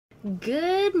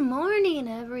Good morning,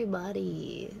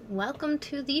 everybody. Welcome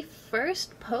to the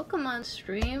first Pokemon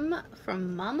stream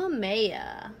from Mama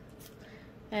Maya.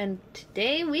 And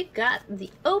today we've got the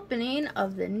opening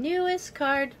of the newest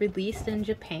card released in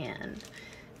Japan.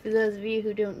 For those of you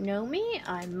who don't know me,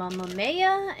 I'm Mama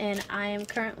Maya, and I am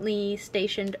currently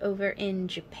stationed over in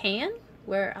Japan,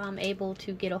 where I'm able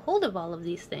to get a hold of all of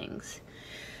these things.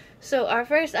 So our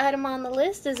first item on the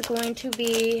list is going to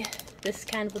be this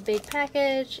kind of a big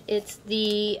package. It's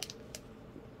the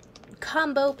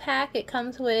combo pack. It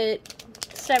comes with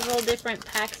several different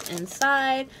packs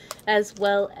inside, as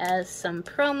well as some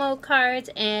promo cards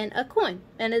and a coin.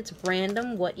 And it's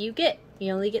random what you get.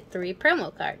 You only get 3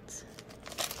 promo cards.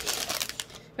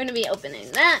 We're going to be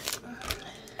opening that.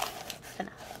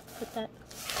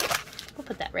 We'll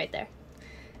put that right there.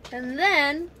 And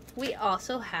then we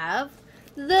also have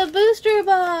the booster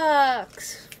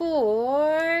box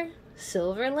for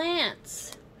Silver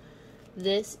Lance.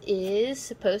 This is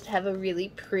supposed to have a really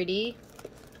pretty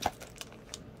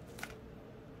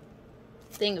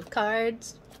thing of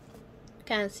cards.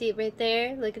 Kind of see it right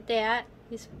there. Look at that.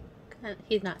 He's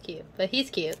not cute, but he's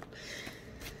cute.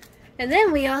 And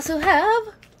then we also have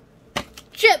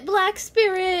Jet Black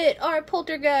Spirit, or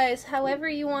Poltergeist, however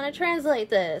you want to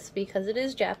translate this, because it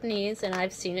is Japanese and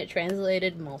I've seen it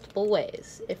translated multiple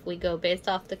ways. If we go based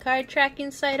off the card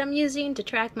tracking site I'm using to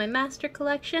track my master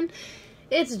collection,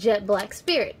 it's Jet Black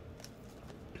Spirit.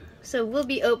 So we'll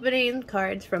be opening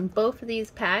cards from both of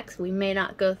these packs. We may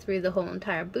not go through the whole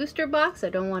entire booster box. I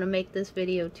don't want to make this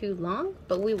video too long,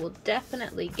 but we will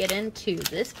definitely get into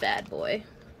this bad boy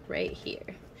right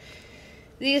here.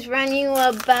 These run you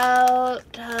about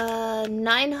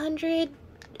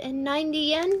 990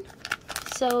 yen,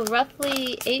 so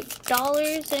roughly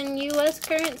 $8 in US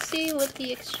currency with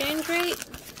the exchange rate.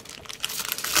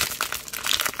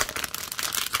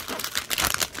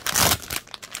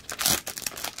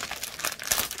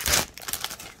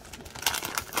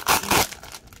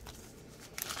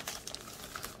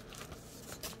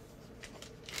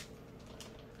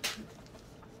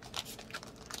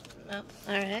 Oh,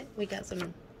 alright, we got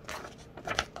some.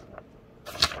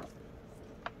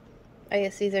 I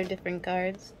guess these are different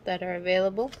cards that are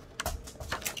available.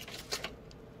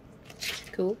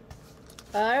 Cool.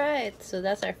 Alright, so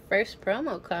that's our first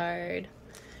promo card.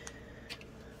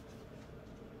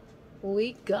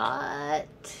 We got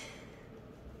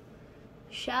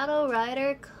Shadow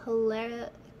Rider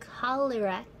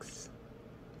Calyrex.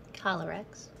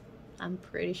 I'm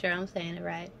pretty sure I'm saying it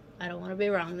right. I don't want to be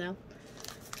wrong though.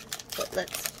 But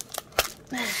let's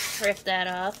rip that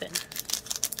off and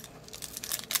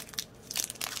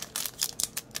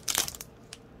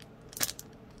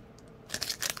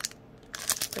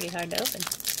pretty hard to open.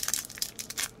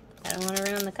 I don't want to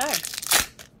ruin the card.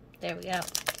 There we go.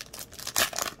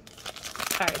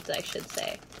 Cards, I should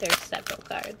say. There's several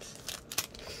cards.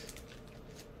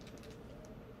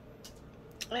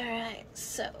 Alright,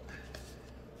 so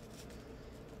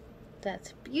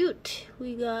that's Butte.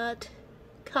 We got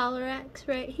Calyrex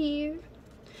right here.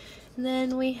 And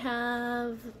then we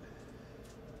have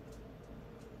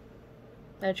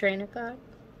a trainer card.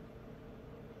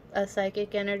 A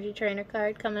Psychic Energy trainer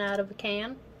card coming out of a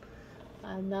can.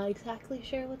 I'm not exactly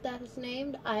sure what that is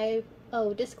named.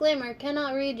 Oh, disclaimer,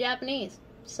 cannot read Japanese.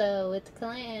 So it's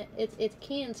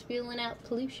can spewing out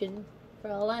pollution for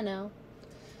all I know.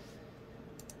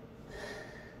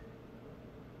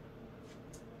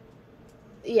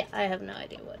 Yeah, I have no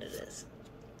idea what it is.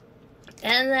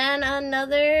 And then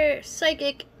another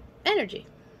Psychic Energy.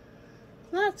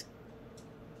 Well,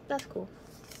 that's cool.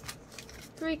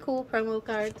 3 cool promo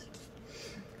cards.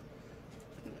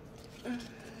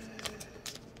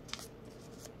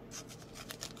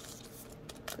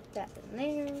 Put that in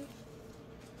there.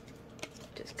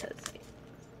 Just because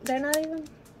they're not even...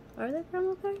 Are they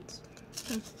promo cards?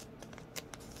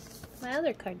 My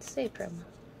other cards say promo.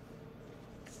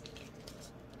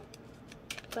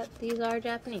 But these are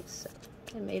Japanese, so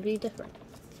it may be different.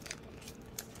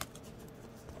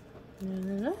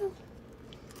 No.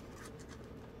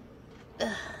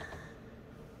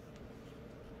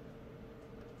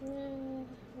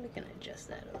 We can adjust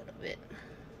that a little bit.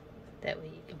 That way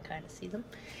you can kind of see them.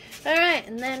 Alright,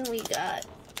 and then we got...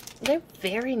 They're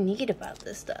very neat about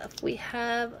this stuff. We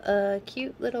have a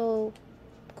cute little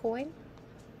coin.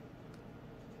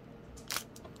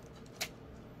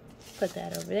 Put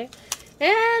that over there.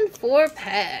 And 4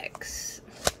 packs.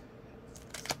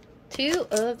 2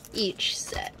 of each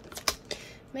set.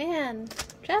 Man,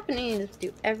 Japanese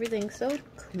do everything so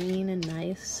clean and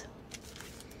nice.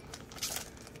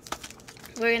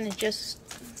 We're gonna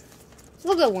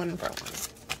we'll go one for one.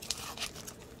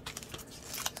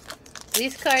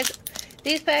 These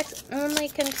packs only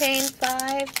contain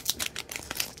 5.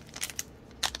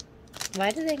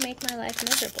 Why do they make my life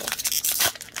miserable?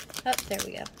 Oh, there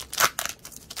we go.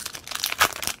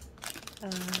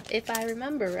 If I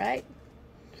remember right,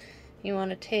 you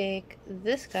want to take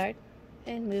this card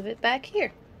and move it back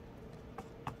here.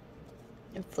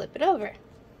 And flip it over.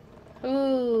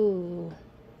 Ooh.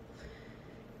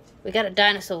 We got a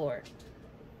dinosaur.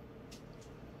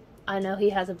 I know he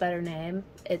has a better name.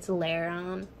 It's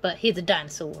Lairon, but he's a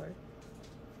dinosaur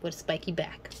with a spiky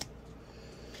back.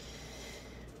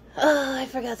 Oh, I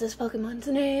forgot this Pokemon's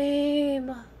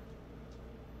name.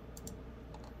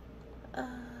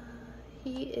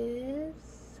 He is...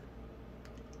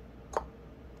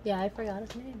 Yeah, I forgot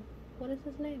his name. What is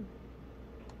his name?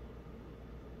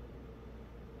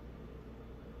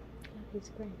 Oh, he's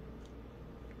green.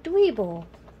 Dweeble.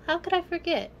 How could I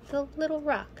forget? The little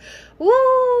rock.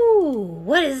 Woo!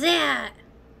 What is that?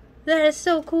 That is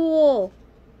so cool.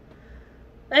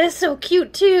 That is so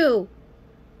cute, too.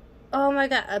 Oh my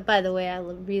god. By the way, I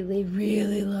really,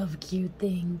 really love cute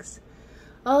things.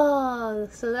 Oh,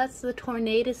 so that's the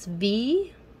Tornadus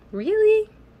V? Really?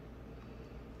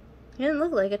 It didn't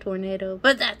look like a tornado,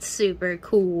 but that's super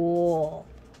cool.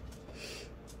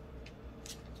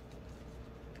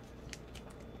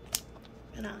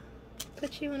 Gonna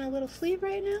put you in a little sleeve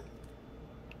right now.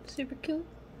 Super cool.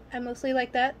 I mostly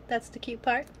like that. That's the cute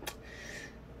part.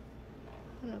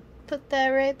 I'm gonna put that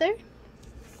right there.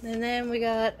 And then we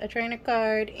got a trainer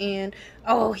card and...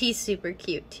 Oh, he's super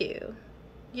cute too.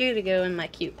 You're gonna go in my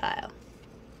cute pile.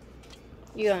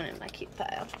 You're going in my cute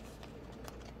pile.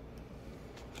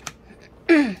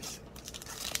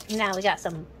 Now we got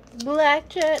some Black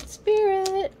Jet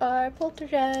Spirit or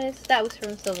Poltergeist. That was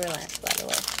from Silver Lance, by the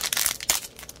way.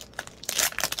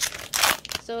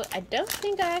 So I don't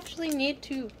think I actually need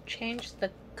to change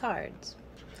the cards.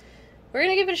 We're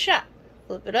gonna give it a shot.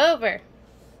 Flip it over.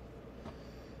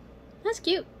 That's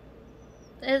cute.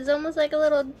 It's almost like a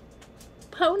little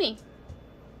pony.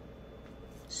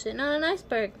 Sitting on an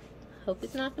iceberg. Hope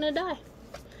he's not gonna die.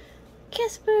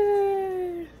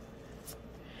 Casper!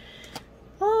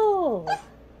 Oh!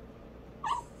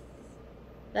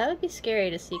 That would be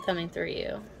scary to see coming through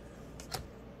you.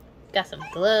 Got some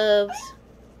gloves.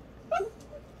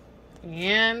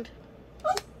 And...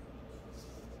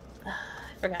 I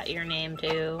forgot your name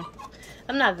too.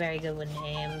 I'm not very good with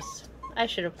names. I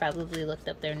should have probably looked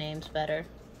up their names better.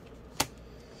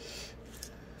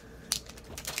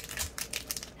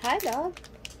 Hi, dog.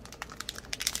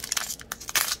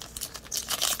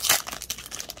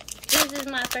 This is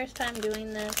my first time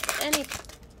doing this. Any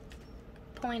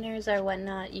pointers or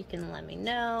whatnot, you can let me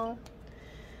know.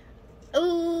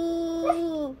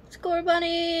 Ooh, Score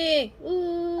Bunny!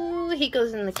 Ooh, he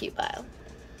goes in the cute pile.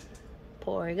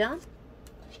 Porygon.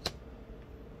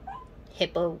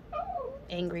 Hippo.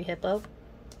 Angry Hippo.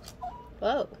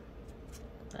 Whoa.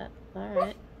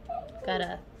 Alright. Got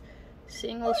a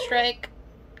single strike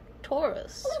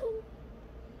Taurus.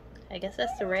 I guess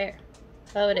that's the rare.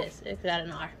 Oh, it is. It's got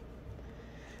an R.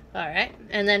 Alright.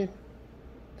 And then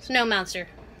Snow Monster.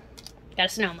 Got a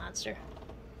Snow Monster.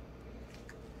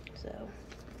 So,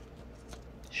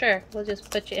 sure, we'll just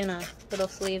put you in a little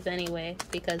sleeve anyway,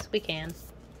 because we can.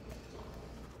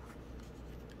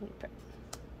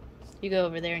 You go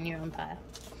over there in your own pile.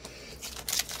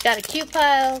 Got a cute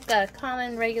pile, got a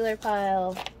common regular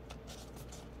pile,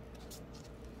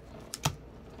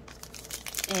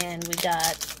 and we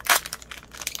got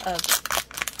a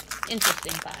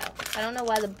interesting pile. I don't know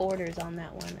why the border's on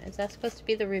that one. Is that supposed to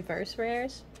be the reverse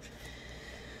rares?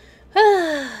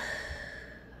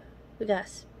 We got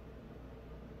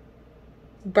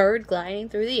bird gliding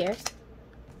through the air.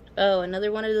 Oh,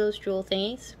 another one of those jewel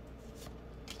thingies.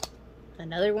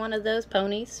 Another one of those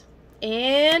ponies.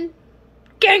 And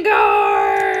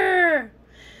Gengar!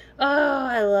 Oh,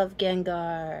 I love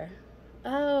Gengar.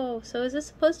 Oh, so is this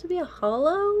supposed to be a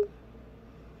holo?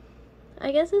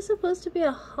 I guess it's supposed to be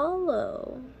a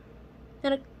holo.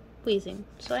 And a Weezing.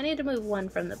 So I need to move one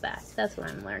from the back. That's what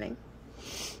I'm learning.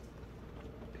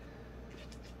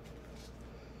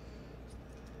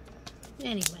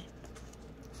 Anyway.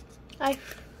 I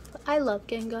love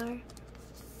Gengar.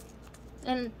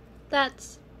 And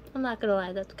that's, I'm not gonna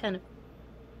lie, that's kind of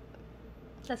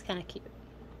cute.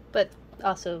 But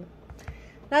also,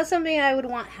 not something I would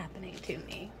want happening to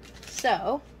me.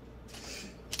 So,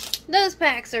 those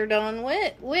packs are done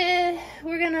with. We're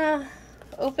gonna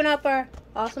open up our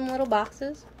awesome little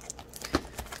boxes.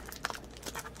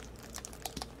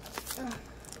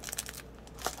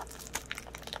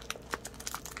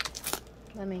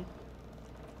 Let me...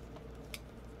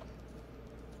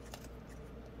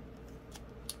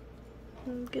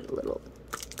 Get a little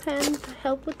pen to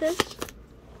help with this.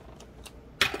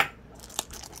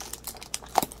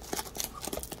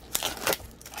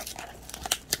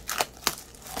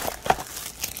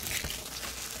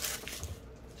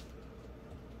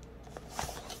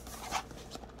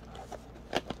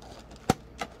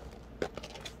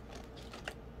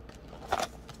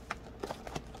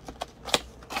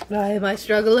 Why am I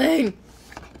struggling?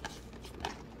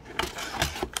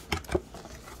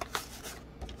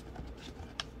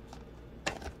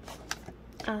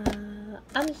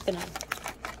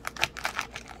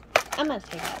 I'm gonna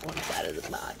take that one out of the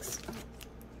box.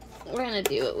 We're gonna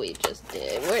do what we just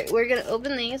did. We're gonna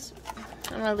open these.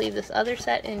 I'm gonna leave this other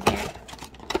set in here.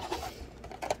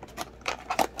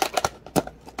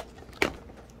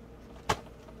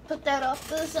 Put that off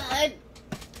to the side.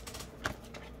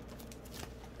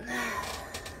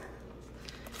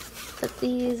 Put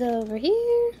these over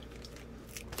here.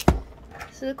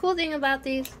 So the cool thing about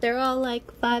these, they're all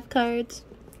like 5 cards.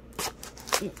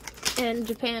 And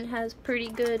Japan has pretty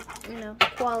good,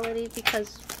 quality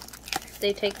because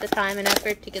they take the time and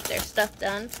effort to get their stuff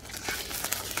done.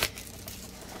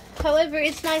 However,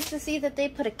 it's nice to see that they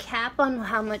put a cap on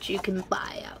how much you can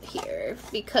buy out here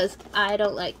because I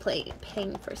don't like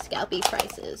paying for scalpy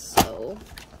prices. So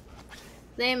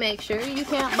they make sure you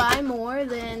can't buy more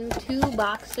than 2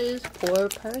 boxes per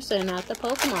person at the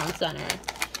Pokemon Center.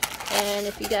 And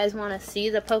if you guys want to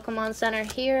see the Pokemon Center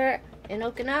here in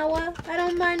Okinawa, I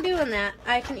don't mind doing that.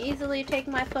 I can easily take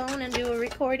my phone and do a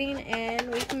recording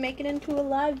and we can make it into a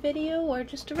live video or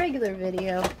just a regular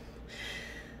video.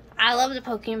 I love the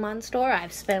Pokemon store.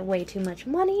 I've spent way too much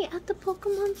money at the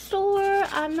Pokemon store.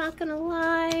 I'm not gonna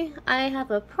lie. I have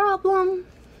a problem.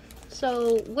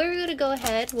 So we're gonna go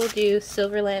ahead. We'll do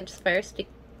Silverlands first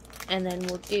and then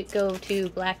we'll go to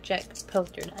Blackjack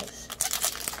Poker Dice.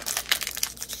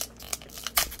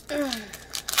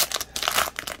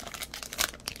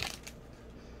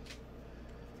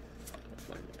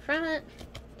 Front.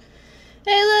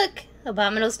 Hey look!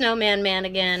 Abominable Snowman Man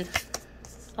again.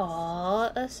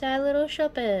 Aw, a sad little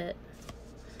Shuppet.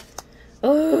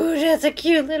 Oh, that's a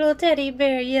cute little teddy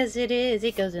bear. Yes, it is.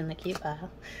 It goes in the cute pile.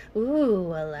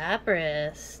 Ooh, a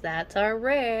Lapras. That's our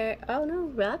rare. Oh no,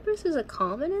 Lapras is a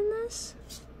common in this?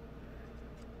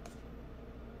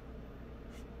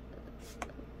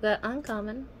 The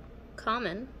uncommon.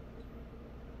 Common.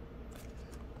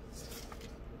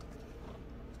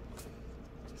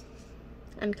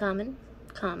 Uncommon.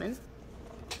 Common.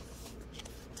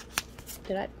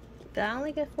 Did I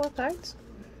only get 4 cards?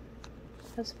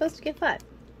 I was supposed to get 5.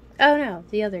 Oh no,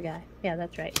 the other guy. Yeah,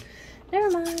 that's right. Never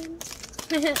mind.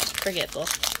 Forgetful.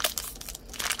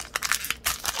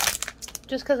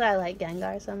 Just because I like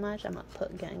Gengar so much, I'm gonna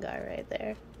put Gengar right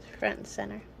there, front and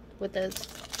center, with that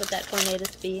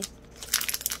Tornadus B.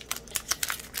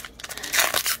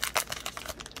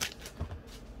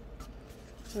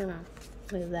 I'm gonna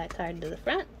move that card to the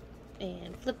front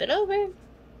and flip it over.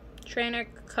 Trainer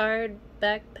card,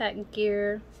 backpack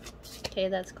gear. Okay,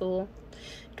 that's cool.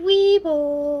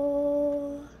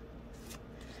 Dweeble.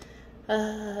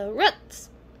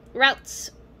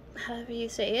 Routes. However you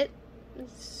say it.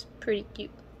 It's pretty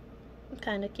cute.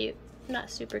 Kind of cute. Not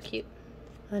super cute.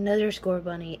 Another Score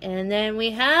Bunny. And then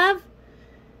we have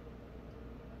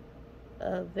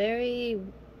a very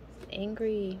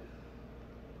angry,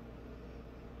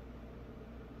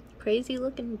 crazy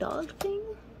looking dog thing.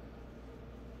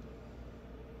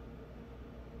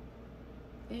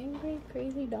 Angry,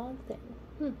 crazy dog thing.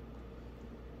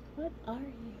 What are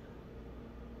you?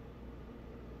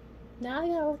 Now I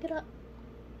gotta look it up.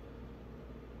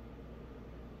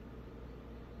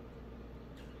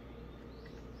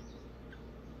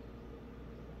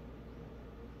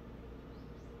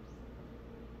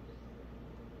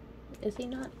 Is he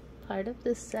not part of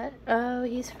this set? Oh,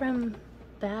 he's from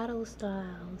Battle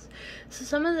Styles. So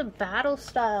some of the Battle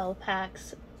Style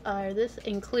packs this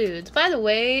includes. By the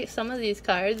way, some of these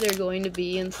cards are going to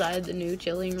be inside the new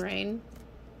Chilling Reign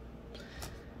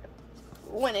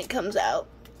when it comes out.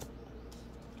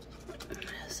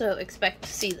 So expect to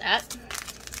see that.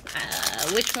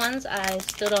 Which ones, I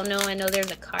still don't know. I know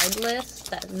there's a card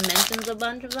list that mentions a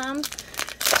bunch of them,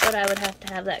 but I would have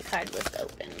to have that card list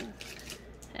open.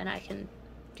 And I can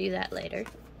do that later.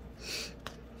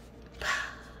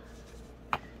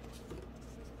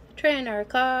 Trainer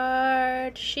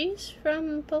card. She's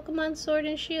from Pokemon Sword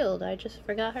and Shield. I just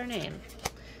forgot her name.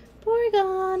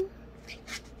 Porygon.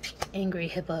 Angry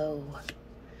Hippo.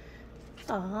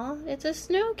 Aw, it's a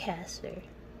Snowcaster.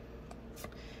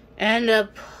 And a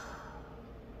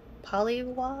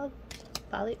Poliwag?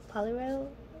 Poliwag?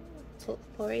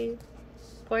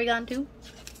 Porygon 2?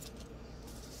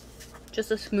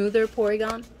 Just a smoother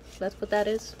Porygon. That's what that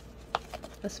is.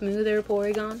 A smoother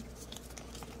Porygon.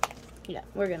 Yeah,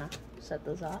 we're gonna set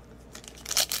those up.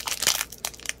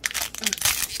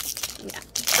 Yeah,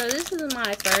 so this is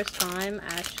my first time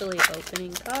actually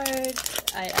opening cards.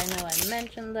 I know I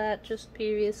mentioned that just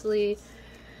previously.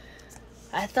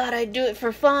 I thought I'd do it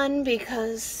for fun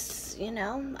because, you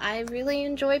know, I really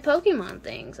enjoy Pokemon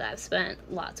things. I've spent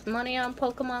lots of money on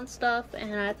Pokemon stuff,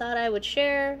 and I thought I would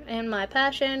share in my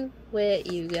passion with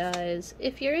you guys.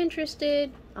 If you're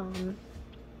interested,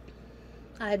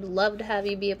 I'd love to have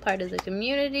you be a part of the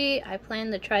community. I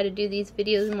plan to try to do these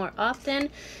videos more often.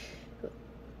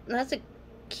 That's a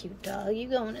cute dog. You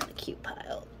going in the cute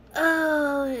pile.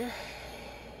 Oh,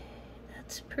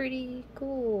 that's pretty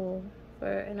cool.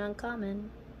 For an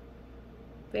uncommon.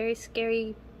 Very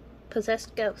scary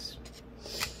possessed ghost.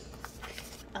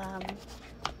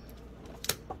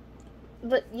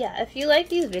 But yeah, if you like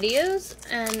these videos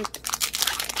and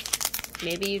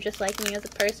maybe you just like me as a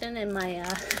person and my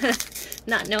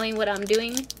not knowing what I'm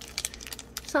doing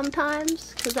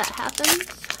sometimes, because that happens.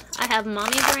 I have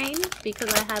mommy brain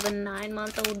because I have a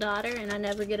 9-month-old daughter and I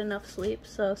never get enough sleep,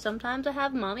 so sometimes I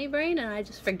have mommy brain and I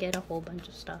just forget a whole bunch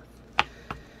of stuff.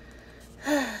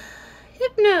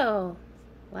 Hypno!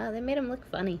 Wow, they made him look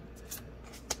funny.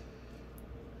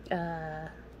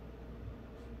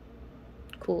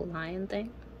 Cool lion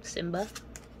thing. Simba.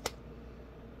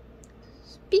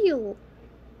 Spiel.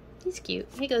 He's cute.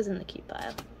 He goes in the cute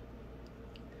pile.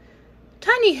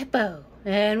 Tiny Hippo.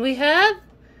 And we have...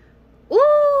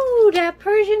 Ooh, that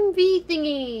Persian bee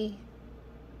thingy.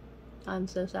 I'm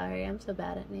so sorry. I'm so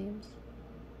bad at names.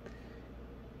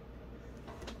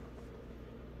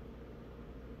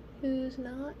 Who's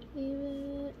not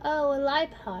even... Oh, a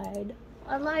Liepard.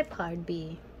 A Liepard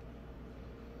bee.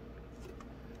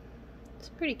 It's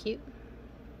pretty cute.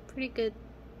 Pretty good,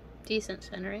 decent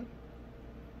centering.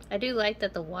 I do like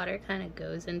that the water kind of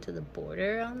goes into the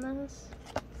border on this.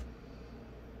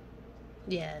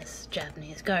 Yes,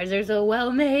 Japanese cards are so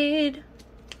well made.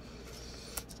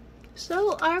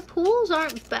 So our pools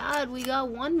aren't bad. We got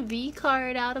one V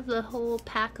card out of the whole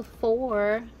pack of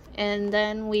 4. And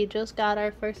then we just got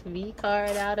our first V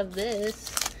card out of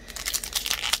this.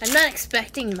 I'm not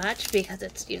expecting much because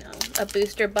it's, you know, a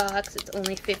booster box. It's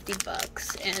only 50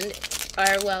 bucks. And,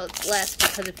 well, it's less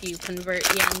because if you convert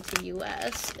yen to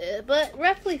US. But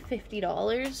roughly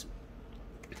 $50.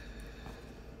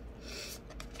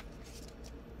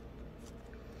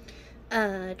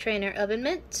 Trainer oven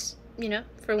mitts, you know,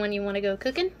 for when you want to go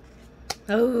cooking.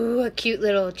 Oh, a cute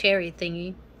little cherry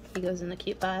thingy. He goes in the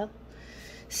cute pile.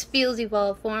 Spiel's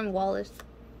Evolved Form Wallace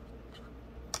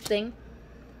thing.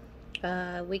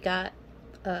 We got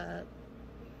a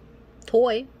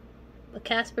toy, a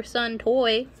Casper Sun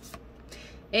toy,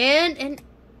 and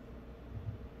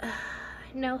I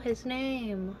know his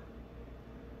name.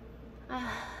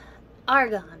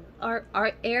 Argon,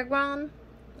 Argon.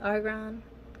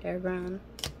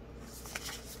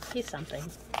 He's something.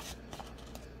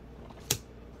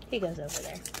 He goes over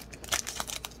there.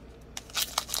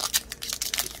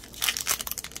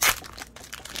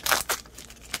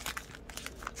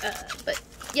 But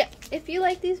yeah, if you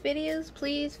like these videos,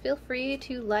 please feel free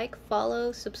to like,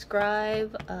 follow,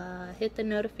 subscribe, hit the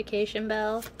notification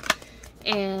bell,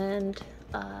 and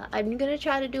I'm gonna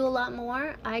try to do a lot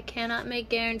more. I cannot make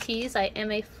guarantees. I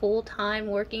am a full-time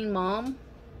working mom,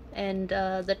 and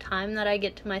the time that I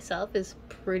get to myself is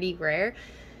pretty rare,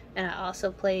 and I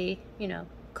also play, you know,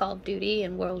 Call of Duty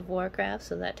and World of Warcraft,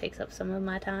 so that takes up some of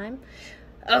my time.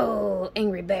 Oh,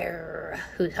 Angry Bear,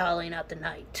 who's howling out the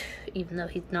night, even though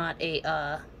he's not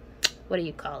a, what do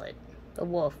you call it? A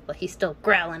wolf, but he's still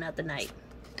growling at the night.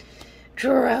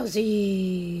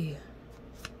 Drowsy.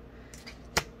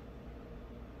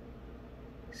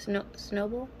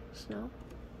 Snowball? Snow?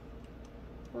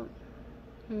 Well,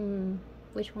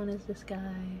 which one is this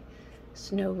guy?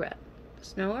 Snowrut.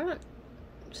 Snowrut?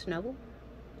 Snowball?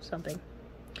 Something.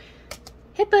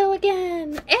 Hippo again!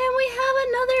 And we have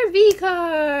another V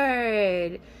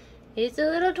card! It's a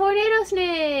little tornado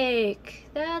snake!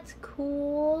 That's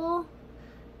cool.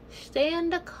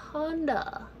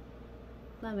 Sandaconda.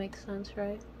 That makes sense,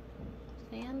 right?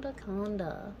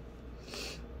 Sandaconda.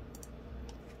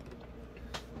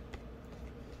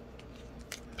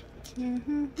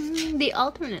 The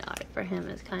alternate art for him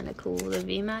is kind of cool, the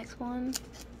VMAX one.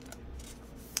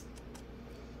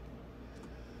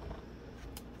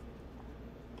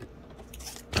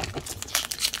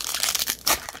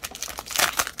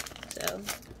 So,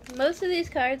 most of these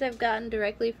cards I've gotten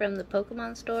directly from the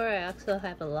Pokemon store. I also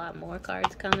have a lot more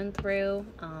cards coming through.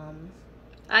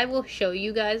 I will show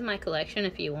you guys my collection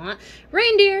if you want.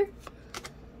 Reindeer!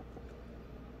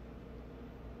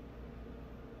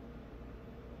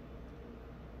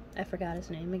 I forgot his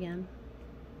name again.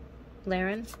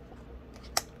 Laren,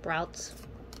 Brouts,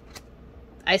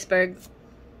 Iceberg,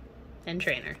 and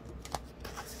Trainer.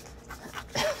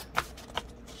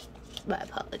 My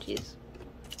apologies.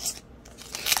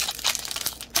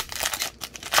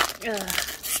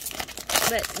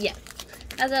 But yeah,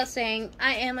 as I was saying,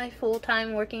 I am a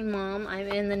full-time working mom. I'm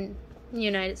in the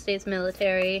United States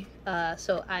military,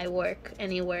 so I work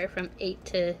anywhere from 8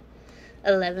 to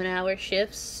 11-hour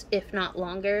shifts, if not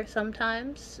longer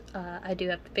sometimes. I do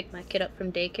have to pick my kid up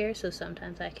from daycare, so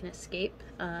sometimes I can escape.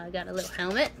 I got a little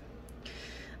helmet.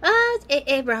 It's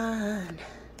Aaron.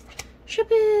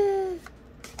 Shuppet.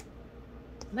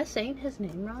 Am I saying his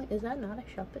name wrong? Is that not a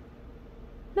Shuppet?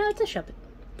 No, it's a Shuppet.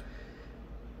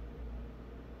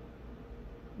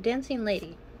 Dancing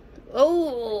Lady.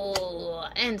 Oh,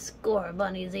 and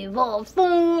Scorbunny's evolved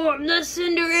form. The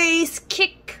Cinderace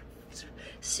kick.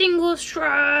 Single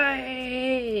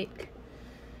strike.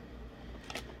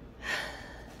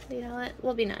 You know what?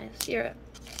 We'll be nice.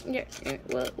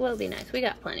 We'll be nice. We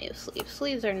got plenty of sleeves.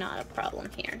 Sleeves are not a problem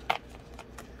here.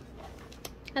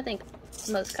 I think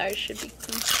most cards should be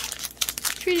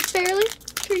treated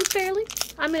fairly.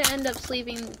 I'm gonna end up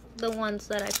sleeving the ones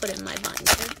that I put in my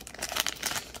binder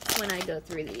when I go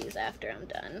through these after I'm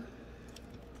done.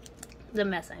 The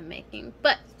mess I'm making.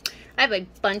 But I have a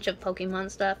bunch of Pokemon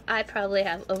stuff. I probably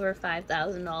have over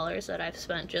 $5,000 that I've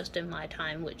spent just in my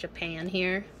time with Japan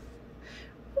here.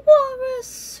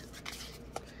 Walrus!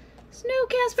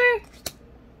 Snowcasper!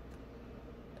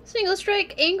 Single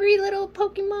strike, angry little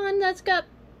Pokemon that's got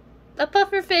a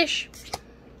pufferfish.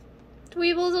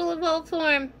 Dweebles will evolve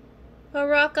form. A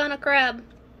rock on a crab.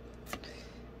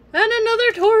 And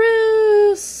another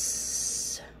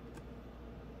Taurus!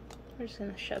 We're just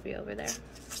gonna shove you over there.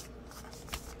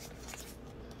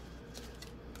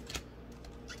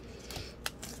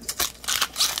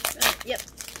 Yep,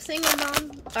 single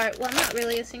mom. Alright, well, I'm not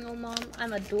really a single mom.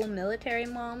 I'm a dual military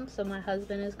mom, so my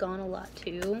husband is gone a lot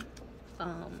too.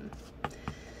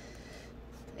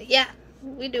 Yeah,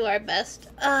 we do our best.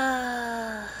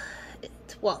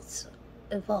 It's what's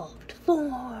evolved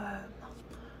form,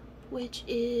 which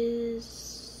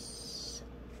is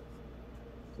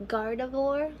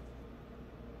Gardevoir.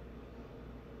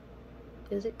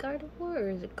 Is it Gardevoir or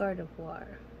is it Gardevoir?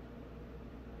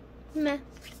 Meh.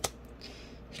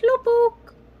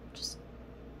 Slowpoke. Just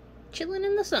chilling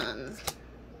in the sun.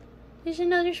 Here's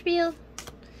another spiel.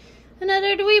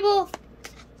 Another Dweeble.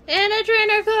 And a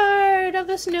trainer card of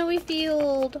a snowy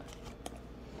field.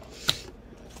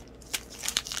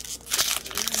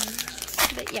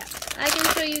 But yeah, I can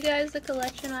show you guys the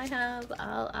collection I have.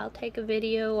 I'll take a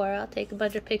video or I'll take a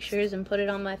bunch of pictures and put it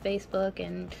on my Facebook,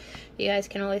 and you guys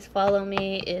can always follow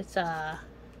me. It's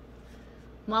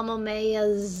Mama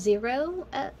Maya 0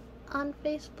 on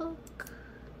Facebook.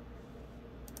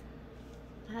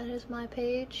 That is my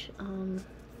page.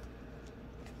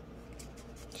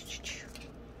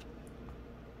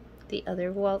 The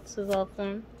other Waltz evolved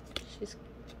form. She's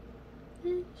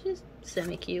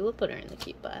semi-cute. We'll put her in the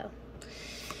cute pile.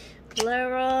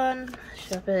 Laron,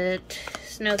 Shuppet,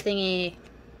 Snow Thingy,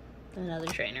 another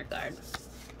trainer card.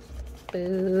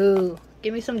 Boo.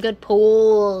 Give me some good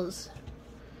pulls.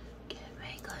 Give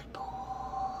me good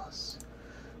pulls.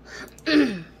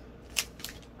 Nope,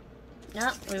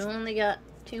 we've only got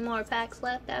 2 more packs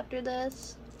left after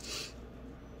this.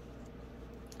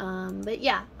 But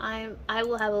yeah, I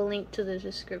will have a link to the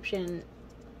description.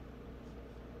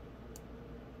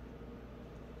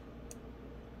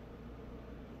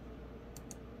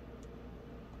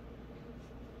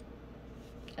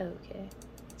 Okay,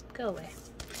 go away.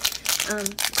 I'll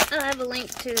have a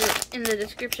link in the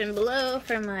description below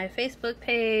for my Facebook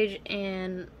page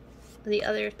and the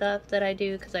other stuff that I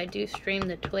do, because I do stream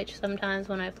the Twitch sometimes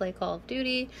when I play Call of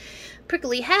Duty.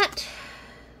 Prickly Hat,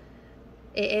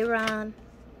 Aaron,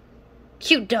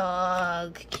 cute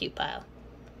dog, cute pile,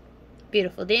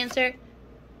 beautiful dancer.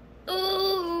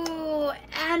 Ooh,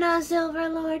 and a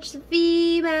Silverlords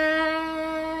VMAX.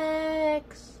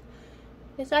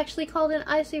 It's actually called an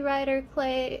Icy Rider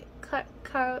Clay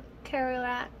Calyrex.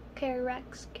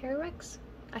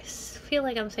 I feel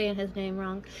like I'm saying his name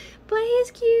wrong. But he's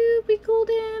cute. We called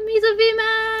him. He's a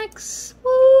VMAX.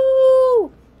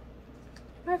 Woo!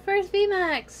 Our first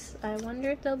VMAX. I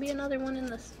wonder if there'll be another one in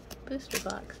this booster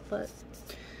box, but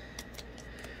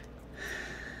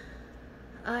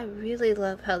I really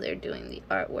love how they're doing the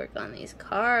artwork on these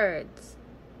cards.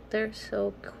 They're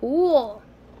so cool.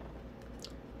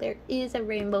 There is a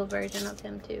rainbow version of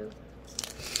him too.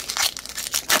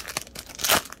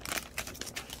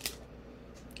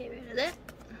 Get rid of that.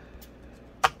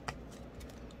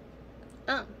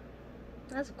 Oh,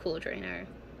 that's a cool trainer.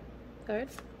 card.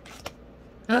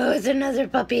 Oh, it's another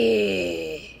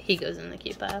puppy! He goes in the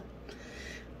cute pile.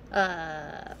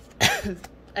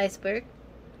 Iceberg.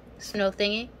 Snow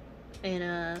thingy. And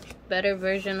a better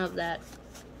version of that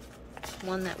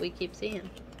one that we keep seeing.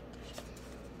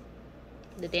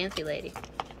 The Dancy Lady.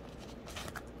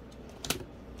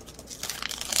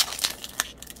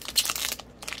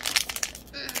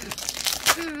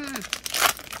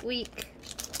 Weak.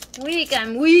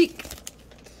 I'm weak!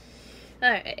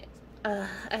 Alright.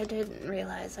 I didn't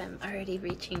realize I'm already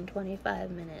reaching 25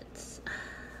 minutes.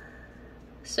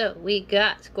 So, we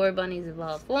got Scorbunny's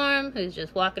evolved form, who's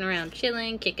just walking around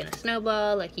chilling, kicking a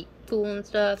snowball like he's cool and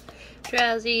stuff.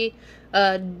 Drowsy.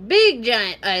 A big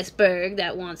giant iceberg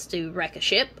that wants to wreck a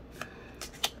ship.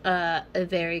 A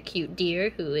very cute deer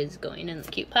who is going in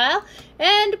the cute pile.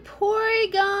 And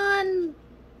Porygon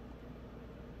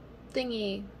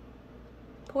thingy.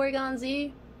 Porygon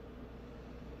Z?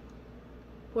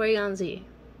 Porygon Z.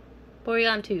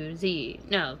 Porygon 2, Z.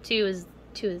 No, 2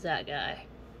 is that guy.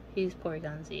 He's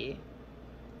Porygon Z.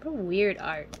 What a weird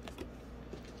art.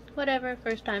 Whatever,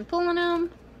 first time pulling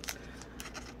them.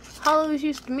 Hollows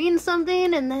used to mean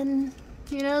something, and then,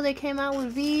 you know, they came out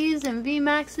with V's and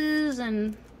VMAXs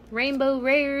and Rainbow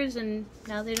Rares, and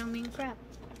now they don't mean crap.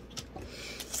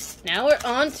 Now we're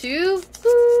on to...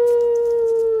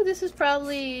 Ooh, this is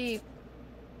probably...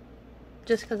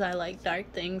 Just because I like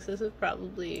dark things, this is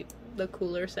probably the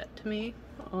cooler set to me.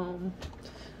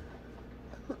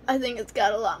 I think it's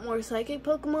got a lot more psychic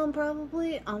Pokemon,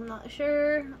 probably. I'm not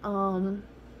sure.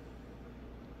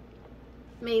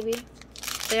 Maybe.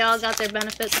 They all got their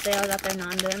benefits, they all got their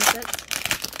non-benefits.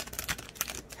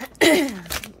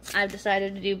 I've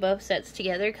decided to do both sets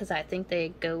together because I think they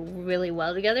go really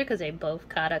well together because they both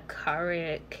got a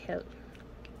Calymax.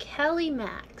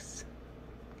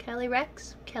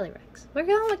 Calyrex? Calyrex. We're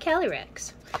going with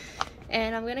Calyrex.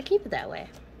 And I'm going to keep it that way.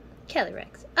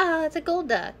 Calyrex. Ah, it's a gold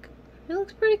duck. It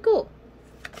looks pretty cool.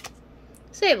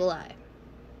 Sableye.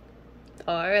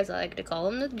 Or, as I like to call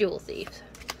them, the Jewel Thief.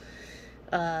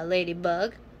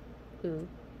 Ladybug. Who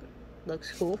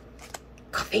looks cool.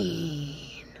 Coffin.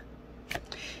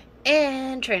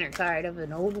 And trainer card of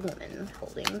an old woman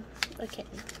holding a cane.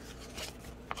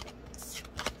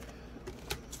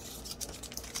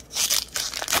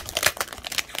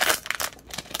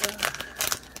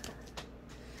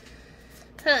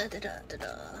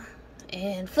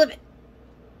 And flip it.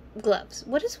 Gloves.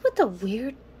 What is with the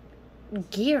weird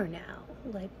gear now?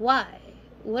 Like, why?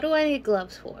 What do I need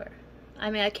gloves for? I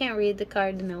mean, I can't read the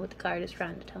card to know what the card is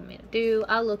trying to tell me to do.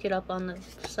 I'll look it up on the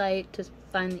site to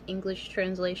find the English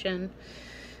translation.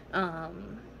 That.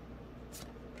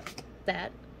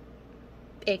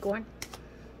 Acorn.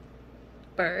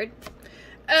 Bird.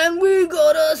 And we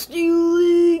got a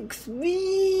Steelix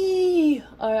V!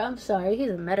 Or, I'm sorry, he's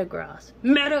a Metagross.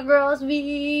 Metagross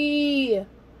V!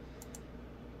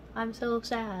 I'm so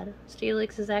sad.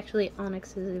 Steelix is actually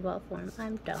Onix's evolved form.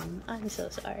 I'm dumb. I'm so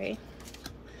sorry.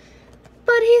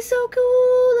 But he's so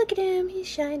cool! Look at him, he's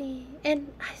shiny.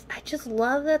 And I just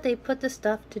love that they put the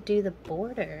stuff to do the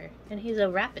border. And he's a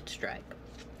Rapid Strike.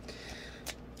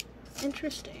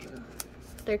 Interesting.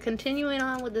 They're continuing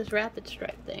on with this Rapid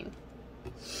Strike thing.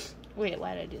 Wait,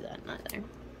 why did I do that? Not there.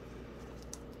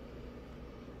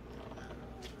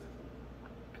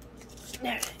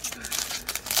 There it is.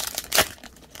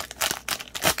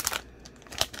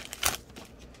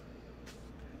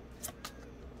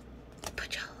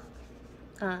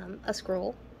 A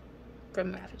scroll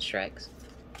from Rapid Strikes.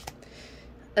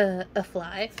 A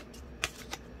fly.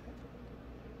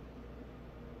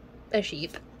 A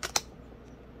sheep.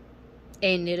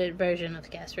 A knitted version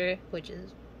of Casper, which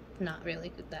is not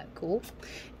really that cool.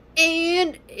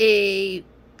 And a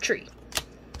tree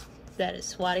that is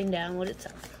swatting down with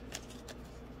itself.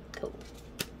 Cool.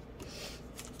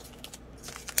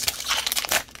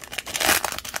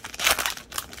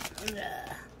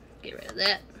 Get rid of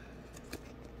that.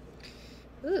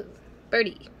 Ooh,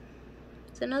 birdie.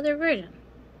 It's another version.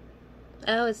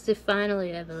 Oh, it's the final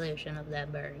evolution of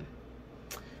that bird.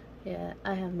 Yeah,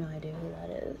 I have no idea who that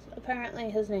is.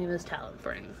 Apparently his name is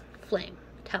Talonflame.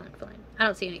 Talonflame. I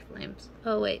don't see any flames.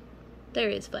 Oh, wait. There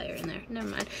is fire in there. Never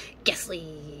mind.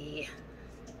 Gastly.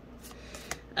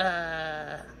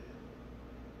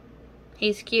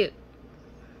 He's cute.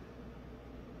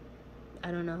 I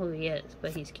don't know who he is,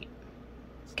 but he's cute.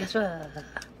 Guess what?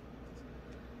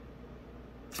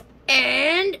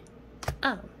 And...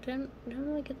 oh, didn't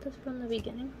I get this from the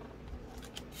beginning?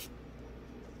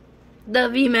 The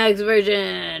VMAX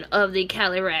version of the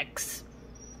Calyrex.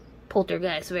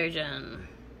 Poltergeist version.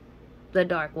 The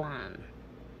dark one.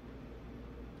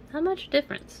 How much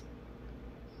difference?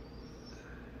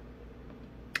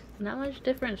 Not much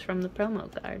difference from the promo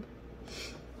card.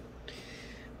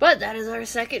 But that is our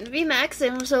second VMAX,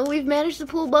 and so we've managed to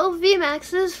pull both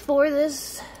VMAXs for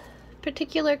this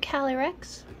particular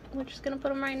Calyrex. We're just going to put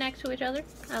them right next to each other.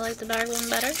 I like the dark one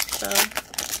better, so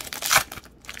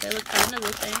they look kind of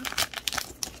the same.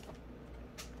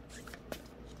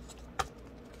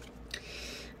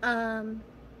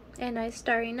 A nice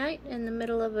starry night in the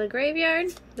middle of a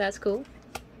graveyard. That's cool.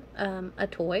 A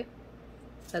toy.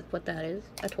 That's what that is.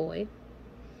 A toy.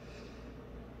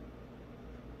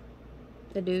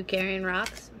 The dude carrying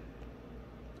rocks.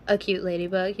 A cute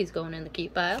ladybug. He's going in the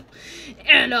cute pile.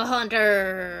 And a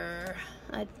Haunter.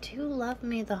 I do love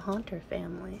me the Haunter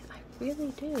family. I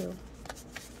really do.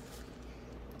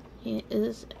 He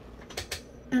is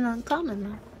an uncommon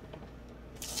though.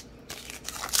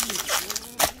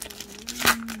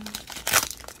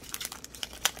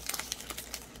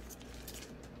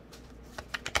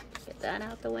 Get that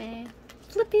out the way.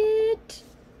 Flip it!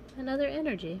 Another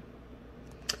energy.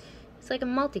 It's like a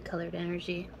multicolored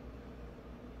energy.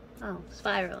 Oh,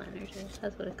 spiral energy.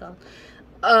 That's what it's called.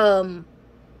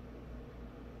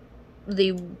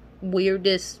 The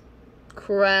weirdest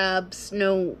crab,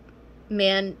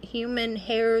 snowman, human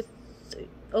hair.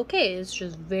 Okay, it's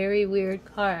just very weird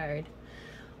card.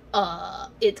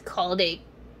 It's called a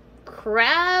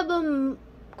crabominable.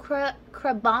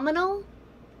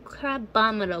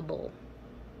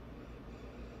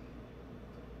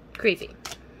 Creepy.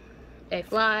 A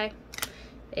fly.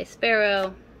 A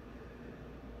sparrow,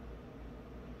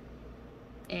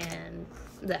 and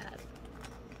that.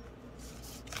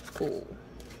 Cool.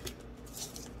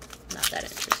 Not that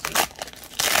interesting.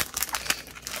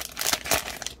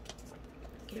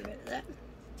 Get rid of that.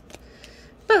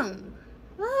 Boom!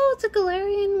 Oh, it's a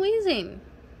Galarian Weezing.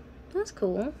 That's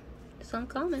cool. It's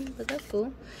uncommon, but that's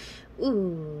cool.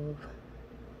 Ooh.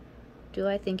 Do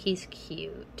I think he's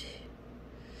cute?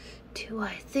 Do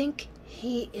I think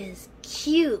he is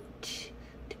cute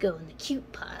to go in the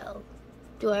cute pile?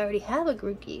 Do I already have a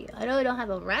Grookey? I know I don't have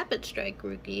a Rapid Strike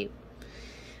Grookey.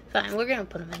 Fine, we're gonna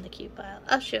put him in the cute pile.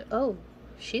 Oh,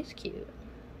 she's cute.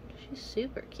 She's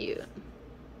super cute.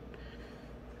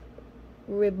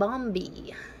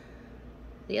 Ribombee.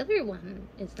 The other one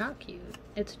is not cute.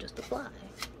 It's just a fly.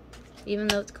 Even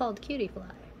though it's called Cutie Fly.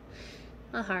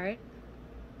 A heart.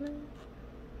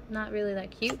 Not really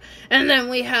that cute. And then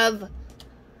we have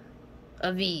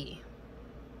a V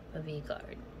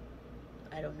card.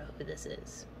 I don't know who this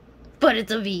is, but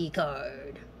it's a V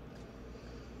card.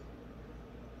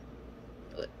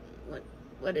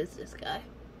 What is this guy?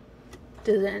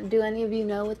 Do any of you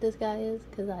know what this guy is?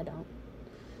 Because I don't.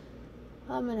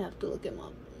 I'm gonna have to look him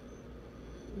up.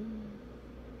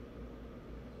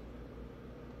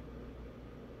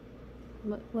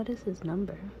 What is his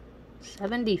number?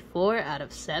 74 out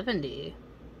of 70.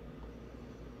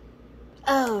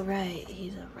 Oh, right.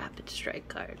 He's a Rapid Strike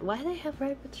card. Why do they have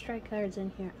Rapid Strike cards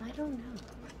in here? I don't know.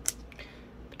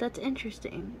 But that's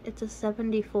interesting. It's a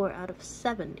 74 out of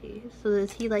 70. So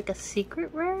is he like a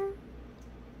secret rare?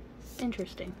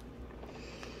 Interesting.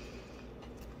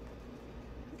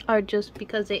 Or just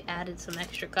because they added some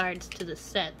extra cards to the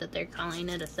set that they're calling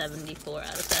it a 74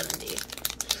 out of 70.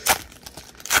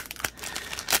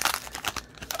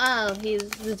 Oh, he's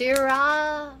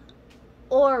Zeraora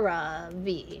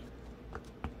V.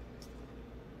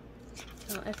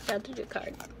 Oh, I forgot to do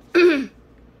card.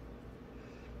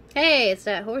 Hey, it's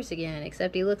that horse again,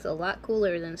 except he looks a lot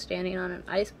cooler than standing on an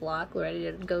ice block ready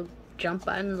to go jump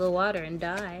out into the water and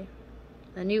die.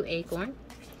 A new acorn.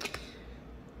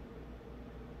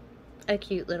 A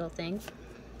cute little thing.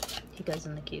 He goes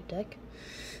in the cute deck.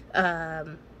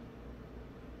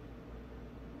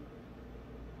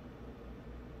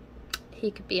 He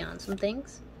could be on some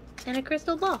things. And a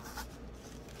crystal ball.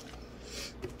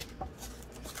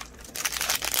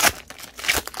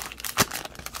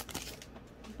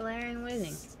 Galarian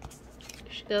Weezing.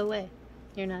 You should go away.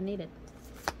 You're not needed.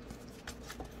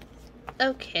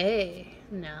 Okay.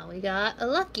 Now we got a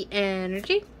Lucky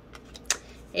Energy.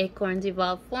 Acorn's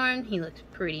evolved form. He looks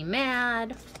pretty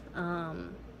mad.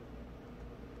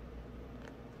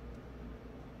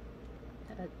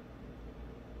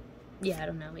 Yeah, I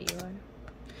don't know what you are.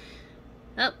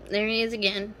 Oh, there he is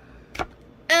again.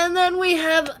 And then we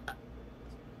have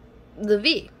the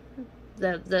V.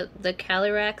 The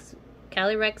Calyrex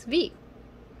V.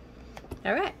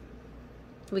 Alright.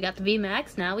 We got the V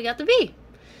Max, now we got the V.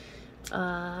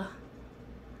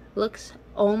 Looks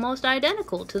almost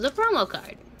identical to the promo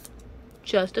card.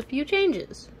 Just a few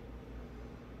changes.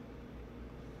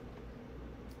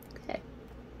 Okay.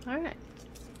 Alright.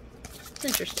 It's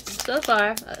interesting. So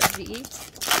far, a V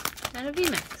and a V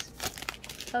Max.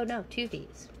 Oh no, two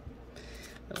Vs.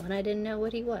 The one I didn't know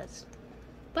what he was.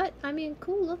 But, I mean,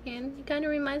 cool looking. He kind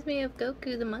of reminds me of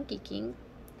Goku the Monkey King.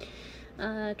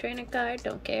 Trainer card,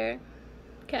 don't care.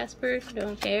 Casper,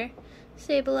 don't care.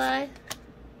 Sableye.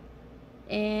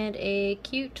 And a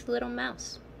cute little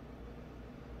mouse.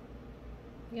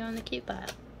 You on the cute pile.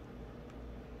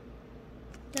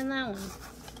 Then that one.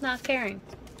 Not caring.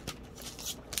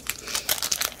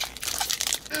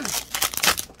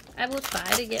 I will try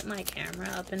to get my camera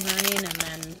up and running, and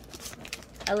then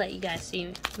I'll let you guys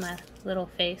see my little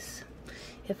face.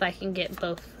 If I can get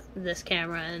both this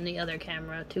camera and the other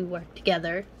camera to work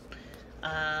together.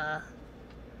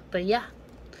 But yeah.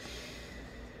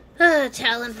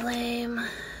 Talonflame.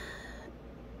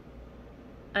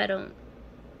 I don't...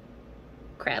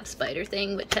 Crab spider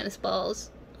thing with tennis balls.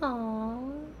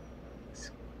 Aww.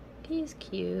 He's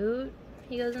cute.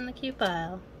 He goes in the cute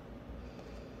pile.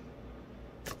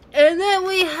 And then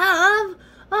we have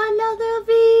another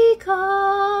V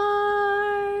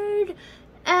card.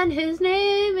 And his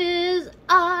name is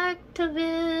Arcturus.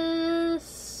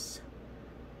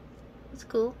 It's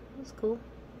cool. It's cool.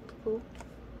 It's cool.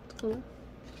 It's cool.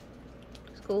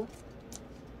 It's cool.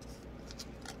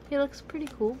 He looks pretty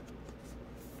cool.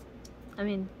 I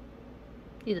mean,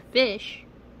 he's a fish.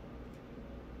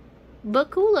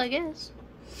 But cool, I guess.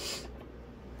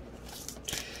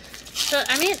 So,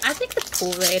 I mean, I think the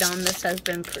pull rate on this has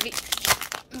been pretty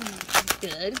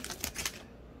good.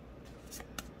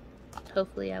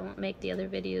 Hopefully I won't make the other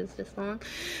videos this long.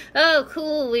 Oh,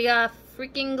 cool, we got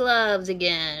freaking gloves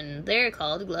again. They're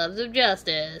called Gloves of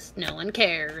Justice. No one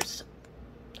cares.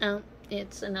 Oh,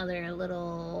 it's another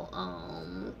little,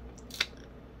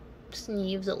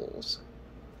 Sneevils.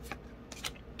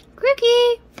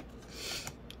 Crookie!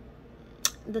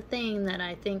 The thing that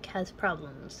I think has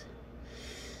problems.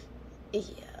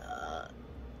 Yeah.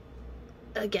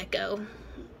 A gecko.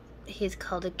 He's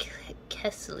called a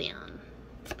Kesselion.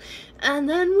 And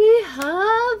then we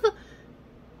have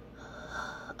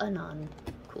a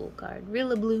non-cool card.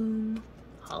 Rillaboom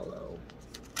Hollow.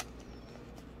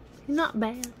 He's not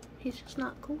bad. He's just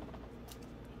not cool.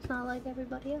 He's not like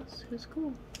everybody else who's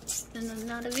cool. And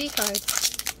not a V card.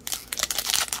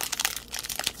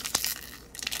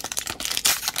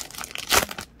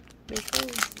 Pretty cool.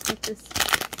 Get this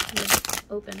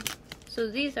open. So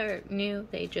these are new.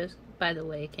 They just, by the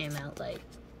way, came out like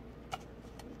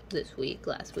this week,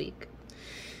 last week.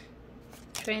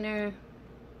 Trainer,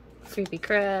 Creepy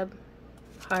Crab,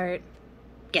 Heart,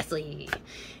 Gastly,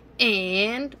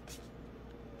 and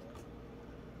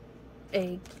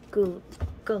a Golurk.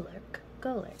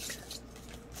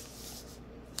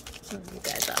 Move you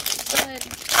guys off the side.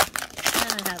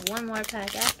 And I have one more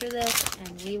pack after this,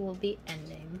 and we will be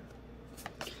ending.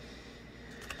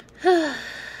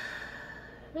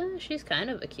 She's kind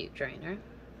of a cute trainer.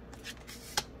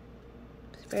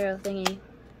 Sparrow thingy.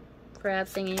 Crab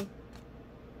thingy.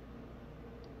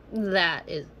 That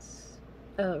is...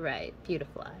 Oh, right.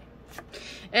 Beautifly.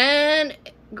 And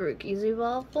Grookey's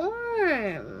evolved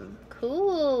form.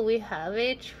 Cool. We have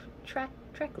a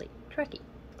Trekkie.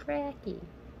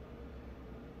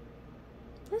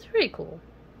 That's pretty cool.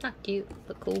 Not cute,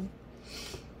 but cool.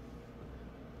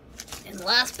 And the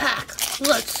last pack.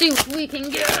 Let's see what we can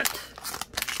get.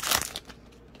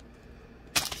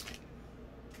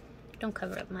 Don't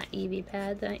cover up my Eevee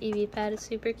pad. That Eevee pad is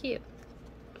super cute.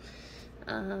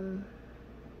 That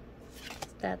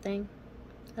thing.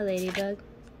 A ladybug.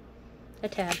 A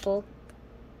tadpole.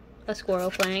 A squirrel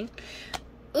playing.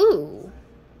 Ooh.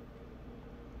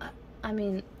 I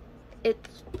mean,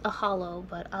 it's a hollow,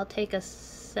 but I'll take a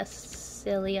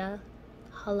Cecilia.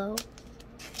 Hollow.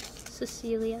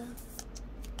 Cecilia.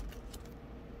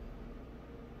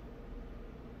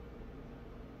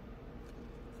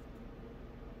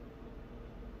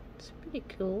 It's pretty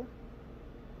cool.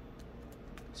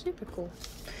 Super cool.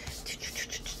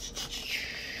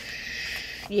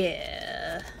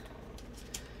 Yeah.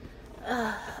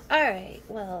 Alright,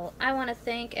 well, I want to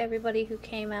thank everybody who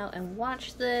came out and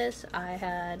watched this. I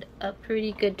had a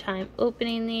pretty good time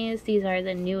opening these. These are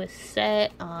the newest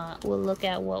set. We'll look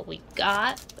at what we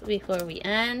got before we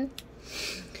end.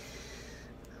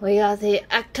 We got the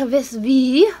Arcturus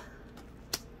V.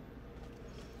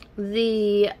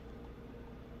 The...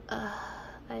 I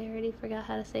already forgot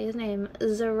how to say his name.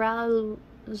 Zerarola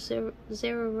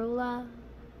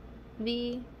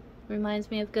V.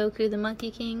 Reminds me of Goku the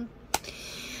Monkey King.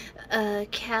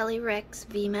 Calyrex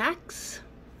VMAX.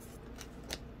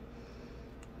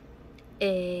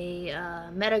 A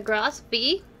Metagross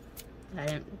V. I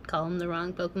didn't call him the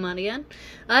wrong Pokemon again.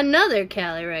 Another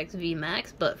Calyrex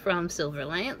VMAX, but from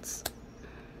Silverlance.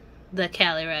 The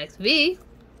Calyrex V.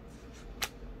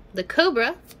 The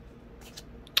Cobra.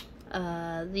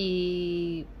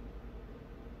 the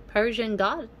Persian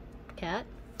God Cat.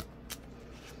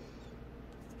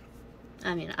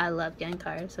 I mean, I love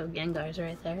Gengar, so Gengar's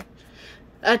right there.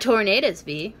 A Tornadus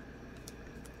V.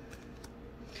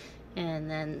 And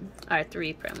then our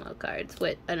 3 promo cards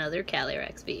with another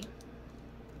Calyrex V.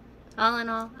 All in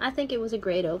all, I think it was a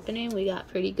great opening. We got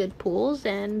pretty good pulls,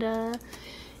 and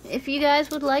if you guys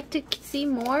would like to see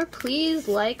more, please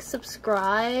like,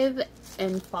 subscribe,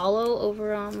 and follow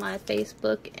over on my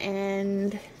Facebook,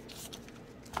 and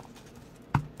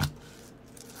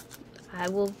I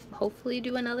will hopefully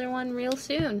do another one real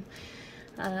soon.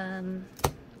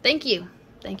 Thank you.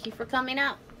 Thank you for coming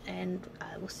out, and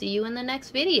I will see you in the next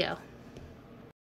video.